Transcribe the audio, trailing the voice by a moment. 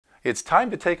It's time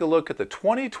to take a look at the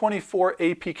 2024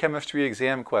 AP Chemistry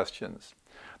exam questions.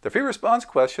 The free response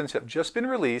questions have just been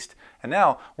released, and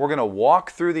now we're going to walk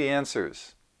through the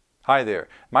answers. Hi there,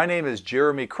 my name is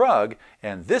Jeremy Krug,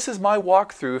 and this is my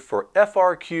walkthrough for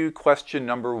FRQ question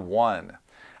number 1.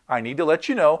 I need to let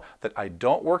you know that I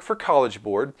don't work for College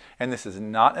Board, and this is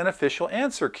not an official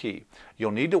answer key. You'll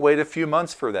need to wait a few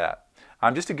months for that.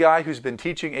 I'm just a guy who's been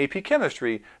teaching AP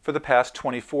Chemistry for the past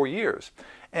 24 years.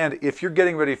 And if you're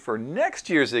getting ready for next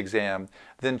year's exam,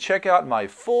 then check out my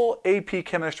full AP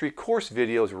Chemistry course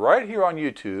videos right here on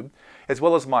YouTube, as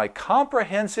well as my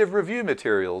comprehensive review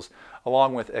materials,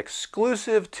 along with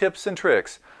exclusive tips and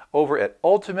tricks over at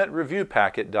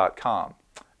ultimatereviewpacket.com.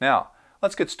 Now,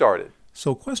 let's get started.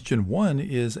 So question 1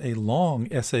 is a long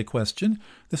essay question.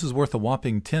 This is worth a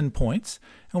whopping 10 points,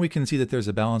 and we can see that there's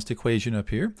a balanced equation up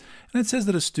here. And it says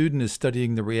that a student is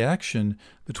studying the reaction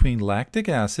between lactic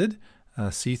acid,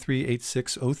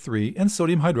 C3H6O3, and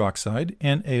sodium hydroxide,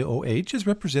 NaOH, is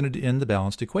represented in the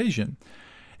balanced equation.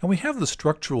 And we have the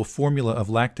structural formula of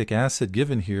lactic acid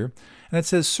given here, and it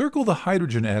says circle the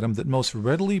hydrogen atom that most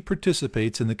readily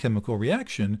participates in the chemical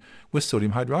reaction with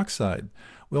sodium hydroxide.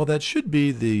 Well, that should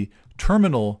be the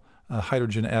terminal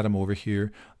hydrogen atom over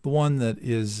here, the one that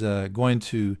is going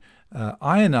to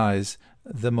ionize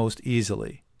the most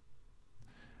easily.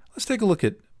 Let's take a look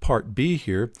at part B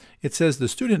here. It says the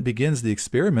student begins the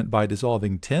experiment by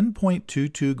dissolving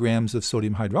 10.22 grams of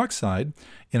sodium hydroxide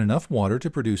in enough water to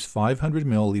produce 500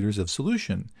 milliliters of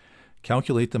solution.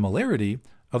 Calculate the molarity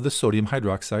of the sodium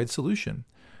hydroxide solution.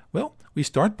 Well, we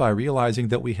start by realizing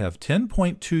that we have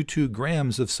 10.22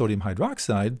 grams of sodium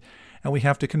hydroxide, and we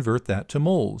have to convert that to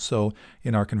moles. So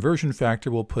in our conversion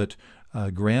factor, we'll put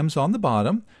grams on the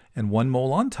bottom and 1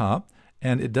 mole on top,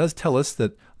 and it does tell us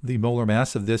that the molar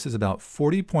mass of this is about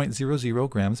 40.00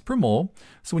 grams per mole.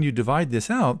 So when you divide this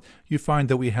out, you find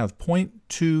that we have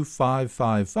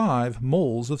 0.2555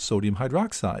 moles of sodium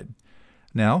hydroxide.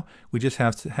 Now, we just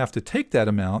have to take that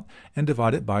amount and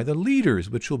divide it by the liters,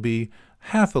 which will be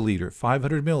half a liter.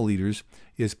 500 milliliters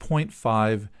is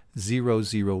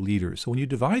 0.500 liters. So when you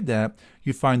divide that,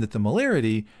 you find that the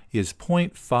molarity is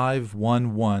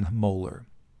 0.511 molar.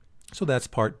 So that's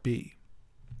part B.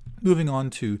 Moving on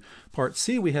to part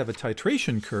C, we have a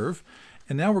titration curve.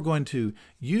 And now we're going to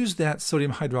use that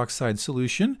sodium hydroxide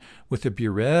solution with a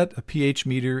burette, a pH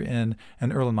meter, and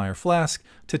an Erlenmeyer flask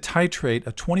to titrate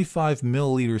a 25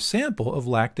 milliliter sample of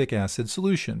lactic acid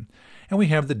solution. And we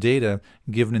have the data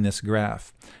given in this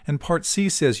graph. And part C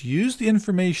says use the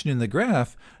information in the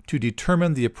graph to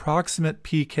determine the approximate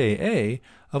pKa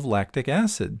of lactic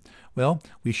acid. Well,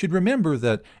 we should remember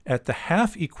that at the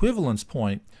half equivalence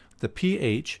point, the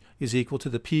pH is equal to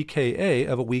the pKa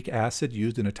of a weak acid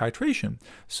used in a titration.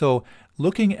 So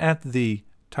looking at the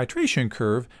titration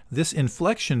curve, this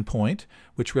inflection point,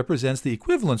 which represents the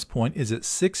equivalence point, is at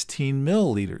 16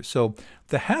 milliliters. So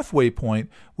the halfway point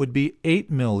would be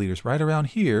 8 milliliters, right around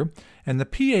here. And the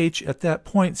pH at that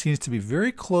point seems to be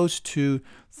very close to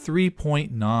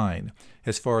 3.9,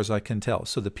 as far as I can tell.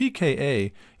 So the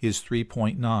pKa is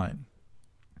 3.9.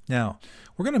 Now,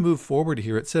 we're going to move forward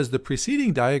here. It says the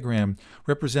preceding diagram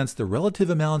represents the relative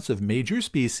amounts of major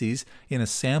species in a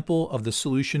sample of the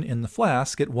solution in the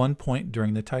flask at one point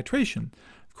during the titration.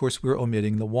 Of course, we're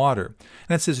omitting the water.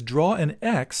 And it says draw an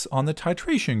X on the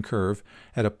titration curve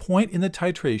at a point in the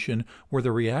titration where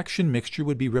the reaction mixture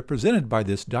would be represented by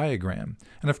this diagram.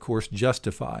 And of course,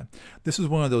 justify. This is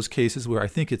one of those cases where I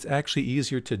think it's actually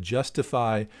easier to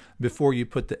justify before you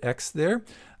put the X there.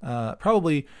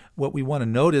 Probably what we want to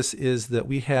notice is that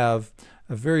we have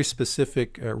a very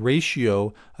specific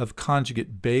ratio of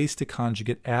conjugate base to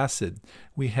conjugate acid.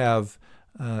 We have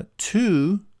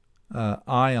 2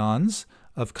 ions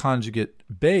of conjugate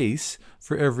base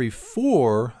for every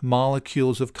 4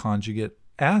 molecules of conjugate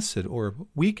acid, or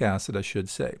weak acid, I should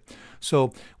say.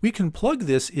 So we can plug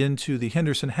this into the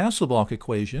Henderson-Hasselbalch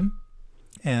equation,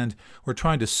 and we're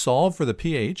trying to solve for the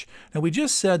pH. Now we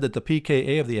just said that the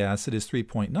pKa of the acid is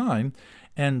 3.9,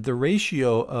 and the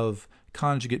ratio of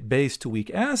conjugate base to weak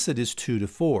acid is 2 to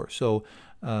 4. So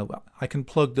I can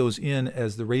plug those in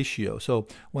as the ratio. So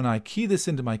when I key this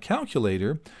into my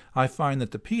calculator, I find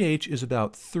that the pH is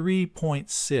about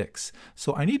 3.6.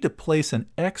 So I need to place an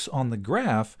X on the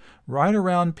graph right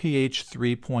around pH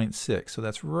 3.6. So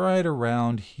that's right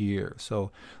around here.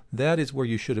 So that is where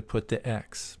you should have put the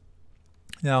X.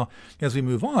 Now, as we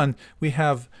move on, we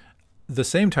have the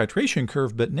same titration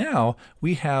curve, but now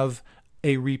we have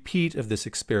a repeat of this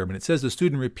experiment. It says the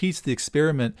student repeats the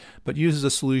experiment but uses a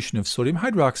solution of sodium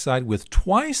hydroxide with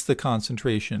twice the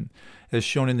concentration as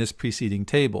shown in this preceding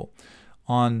table.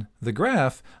 on the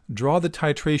graph, draw the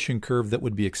titration curve that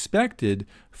would be expected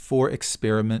for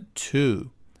experiment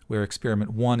 2, where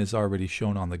experiment 1 is already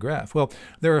shown on the graph. Well,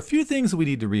 there are a few things that we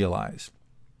need to realize.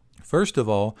 First of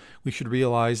all, we should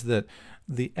realize that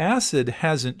the acid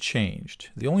hasn't changed.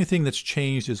 The only thing that's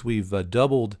changed is we've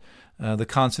doubled the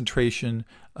concentration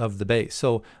of the base.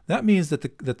 So that means that the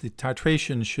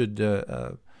titration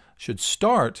should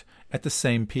start at the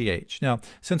same pH. Now,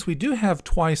 since we do have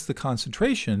twice the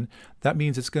concentration, that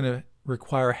means it's going to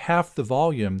require half the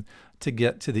volume to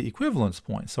get to the equivalence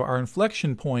point. So our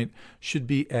inflection point should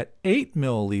be at 8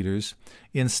 milliliters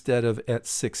instead of at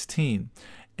 16.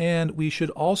 And we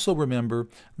should also remember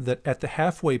that at the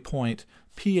halfway point,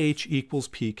 pH equals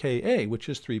pKa, which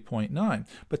is 3.9.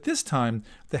 But this time,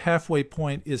 the halfway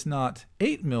point is not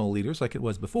 8 milliliters like it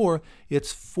was before,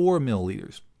 it's 4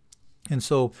 milliliters. And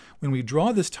so when we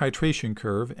draw this titration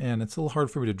curve, and it's a little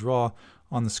hard for me to draw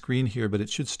on the screen here, but it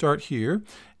should start here,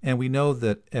 and we know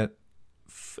that at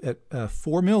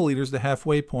 4 milliliters, the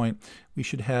halfway point, we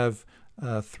should have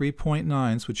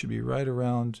 3.9, so it should be right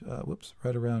around,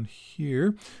 right around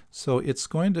here. So it's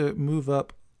going to move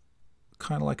up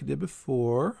kind of like it did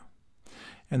before,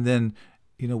 and then,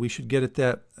 you know, we should get at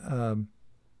that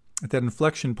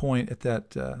inflection point at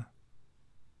that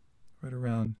right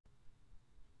around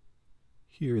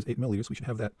here is 8 milliliters. We should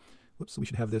have that. So we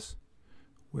should have this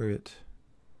where it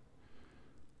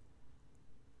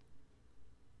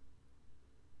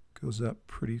goes up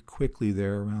pretty quickly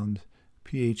there around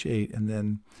pH 8, and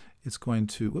then it's going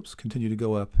to continue to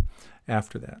go up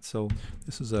after that. So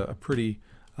this is a pretty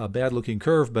bad looking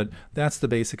curve, but that's the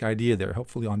basic idea there.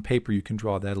 Hopefully on paper you can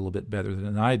draw that a little bit better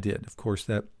than I did. Of course,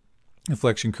 that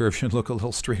inflection curve should look a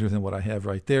little straighter than what I have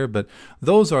right there, but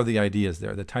those are the ideas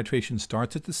there. The titration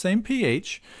starts at the same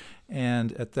pH,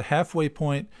 and at the halfway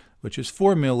point, which is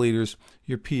 4 milliliters,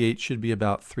 your pH should be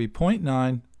about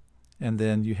 3.9, and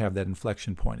then you have that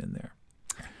inflection point in there.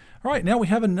 All right, now we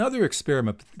have another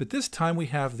experiment, but this time we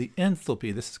have the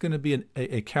enthalpy. This is going to be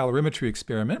a calorimetry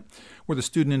experiment where the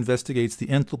student investigates the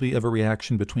enthalpy of a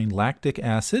reaction between lactic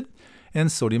acid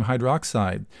and sodium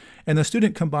hydroxide. And the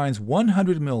student combines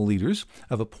 100 milliliters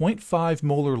of a 0.5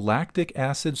 molar lactic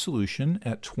acid solution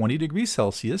at 20 degrees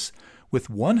Celsius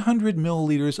with 100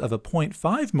 milliliters of a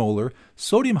 0.5 molar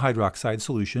sodium hydroxide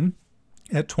solution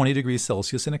at 20 degrees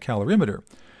Celsius in a calorimeter.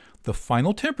 The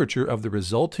final temperature of the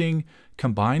resulting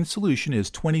combined solution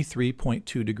is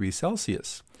 23.2 degrees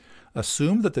Celsius.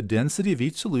 Assume that the density of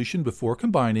each solution before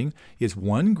combining is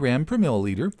 1 gram per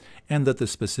milliliter and that the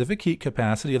specific heat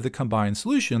capacity of the combined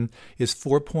solution is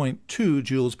 4.2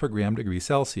 joules per gram degree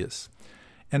Celsius.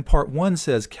 And part 1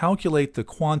 says calculate the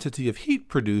quantity of heat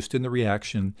produced in the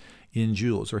reaction in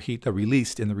joules, or heat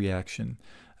released in the reaction,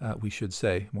 we should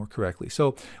say more correctly.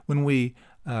 So when we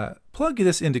plug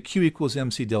this into Q equals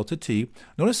mc delta T,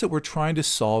 notice that we're trying to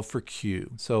solve for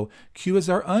Q. So Q is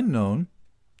our unknown.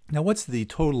 Now what's the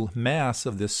total mass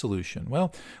of this solution?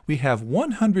 Well, we have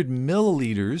 100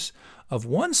 milliliters of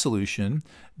one solution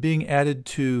being added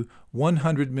to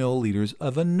 100 milliliters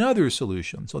of another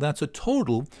solution. So that's a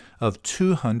total of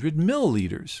 200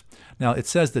 milliliters. Now it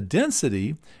says the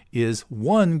density is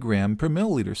 1 gram per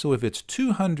milliliter. So if it's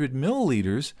 200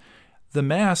 milliliters, the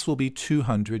mass will be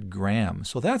 200 grams.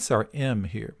 So that's our M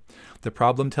here. The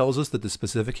problem tells us that the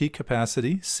specific heat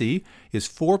capacity, C, is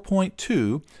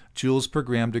 4.2 joules per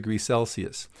gram degree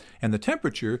Celsius. And the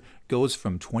temperature goes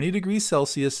from 20 degrees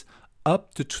Celsius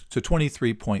up to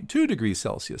 23.2 degrees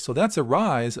Celsius. So that's a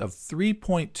rise of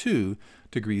 3.2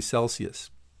 degrees Celsius.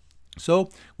 So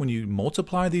when you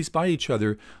multiply these by each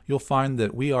other, you'll find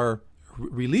that we are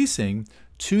releasing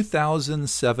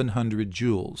 2,700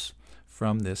 joules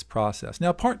from this process.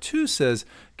 Now part 2 says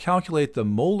calculate the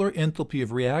molar enthalpy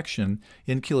of reaction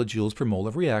in kilojoules per mole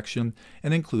of reaction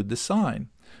and include the sign.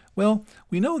 Well,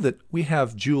 we know that we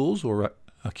have joules or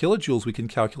kilojoules we can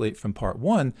calculate from part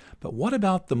 1, but what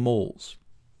about the moles?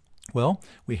 Well,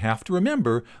 we have to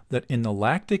remember that in the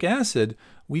lactic acid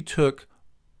we took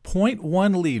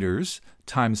 0.1 liters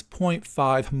times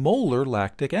 0.5 molar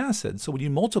lactic acid. So when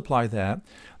you multiply that,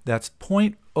 that's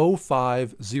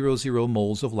 0.0500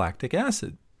 moles of lactic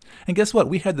acid. And guess what?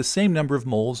 We had the same number of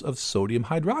moles of sodium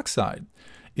hydroxide.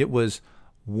 It was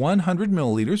 100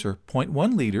 milliliters, or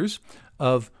 0.1 liters,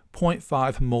 of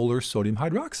 0.5 molar sodium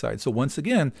hydroxide. So once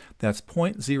again, that's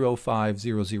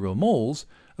 0.0500 moles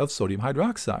of sodium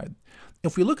hydroxide.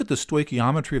 If we look at the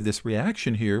stoichiometry of this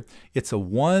reaction here, it's a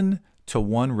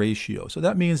 1-to-1 ratio. So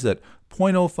that means that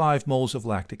 0.05 moles of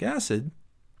lactic acid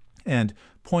and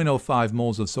 0.05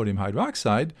 moles of sodium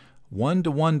hydroxide, 1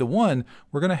 to 1 to 1,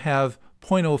 we're going to have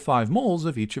 0.05 moles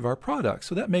of each of our products.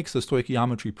 So that makes the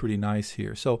stoichiometry pretty nice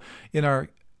here. So in our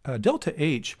delta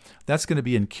H, that's going to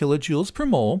be in kilojoules per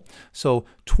mole. So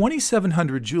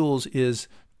 2,700 joules is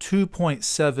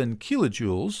 2.7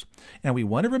 kilojoules. And we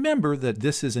want to remember that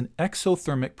this is an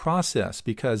exothermic process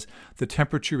because the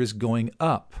temperature is going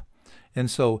up. And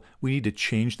so we need to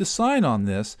change the sign on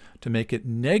this to make it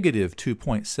negative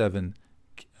 2.7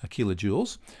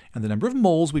 kilojoules. And the number of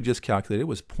moles we just calculated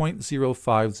was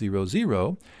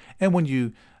 0.0500. And when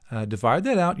you divide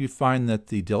that out, you find that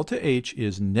the delta H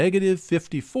is negative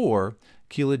 54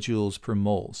 kilojoules per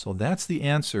mole. So that's the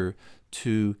answer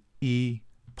to E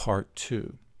part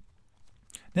 2.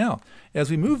 Now,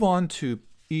 as we move on to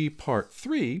E part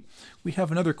 3, we have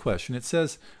another question. It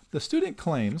says, the student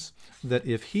claims that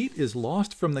if heat is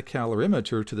lost from the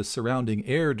calorimeter to the surrounding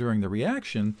air during the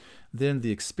reaction, then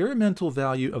the experimental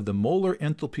value of the molar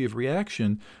enthalpy of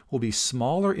reaction will be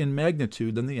smaller in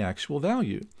magnitude than the actual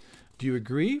value. Do you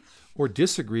agree or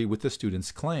disagree with the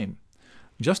student's claim?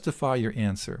 Justify your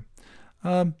answer.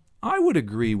 I would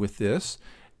agree with this,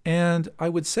 and I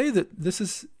would say that this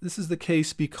is the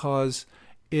case because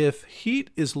if heat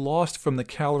is lost from the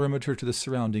calorimeter to the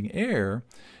surrounding air,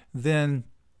 then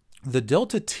the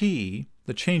delta T,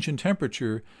 the change in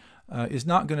temperature, is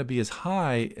not going to be as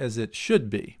high as it should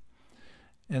be.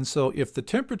 And so if the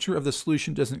temperature of the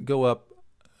solution doesn't go up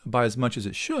by as much as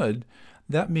it should,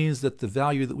 that means that the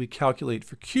value that we calculate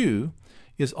for Q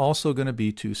is also going to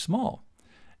be too small.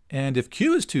 And if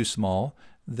Q is too small,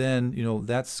 then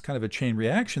that's kind of a chain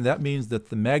reaction. That means that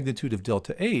the magnitude of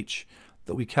delta H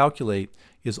that we calculate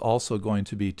is also going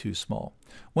to be too small.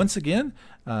 Once again,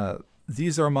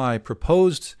 these are my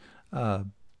proposed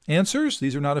answers.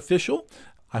 These are not official.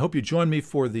 I hope you join me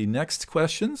for the next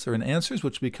questions or answers,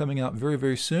 which will be coming out very,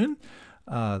 very soon.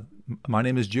 My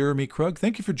name is Jeremy Krug.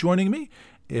 Thank you for joining me.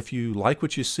 If you like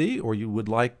what you see or you would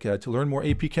like to learn more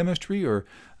AP Chemistry or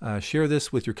share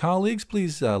this with your colleagues,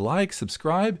 please like,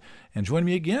 subscribe, and join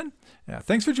me again.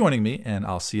 Thanks for joining me, and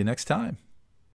I'll see you next time.